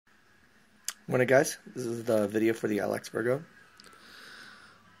Morning, guys. This is the video for the Alex Virgo.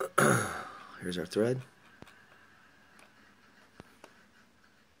 Here's our thread.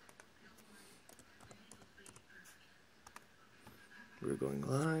 We're going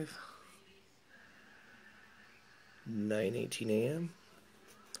live. 9:18 a.m.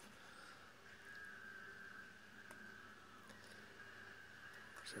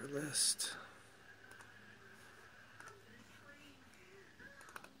 Here's our list.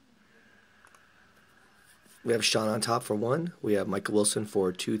 We have Sean on top for 1. We have Michael Wilson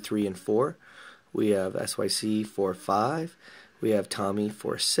for 2, 3, and 4. We have SYC for 5. We have Tommy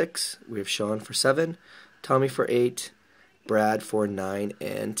for 6. We have Sean for 7. Tommy for 8. Brad for 9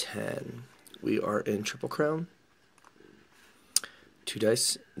 and 10. We are in Triple Crown. 2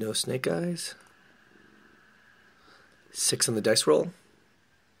 dice, no snake eyes. 6 on the dice roll.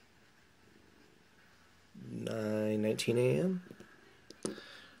 9:19 a.m.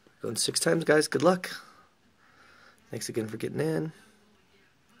 Going 6 times, guys. Good luck. Thanks again for getting in.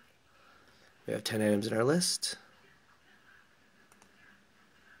 We have 10 items in our list.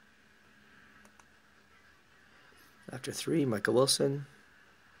 After 3, Michael Wilson.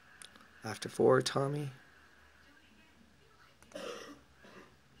 After 4, Tommy.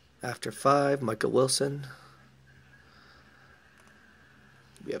 After 5, Michael Wilson.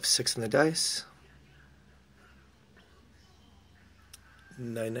 We have 6 on the dice.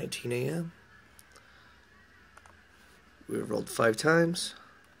 9:19 a.m. We've rolled 5 times.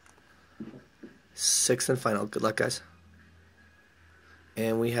 6th and final. Good luck, guys.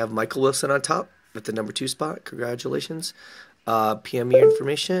 And we have Michael Wilson on top with the number 2 spot. Congratulations. PM me your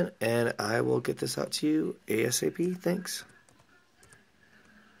information, and I will get this out to you ASAP. Thanks.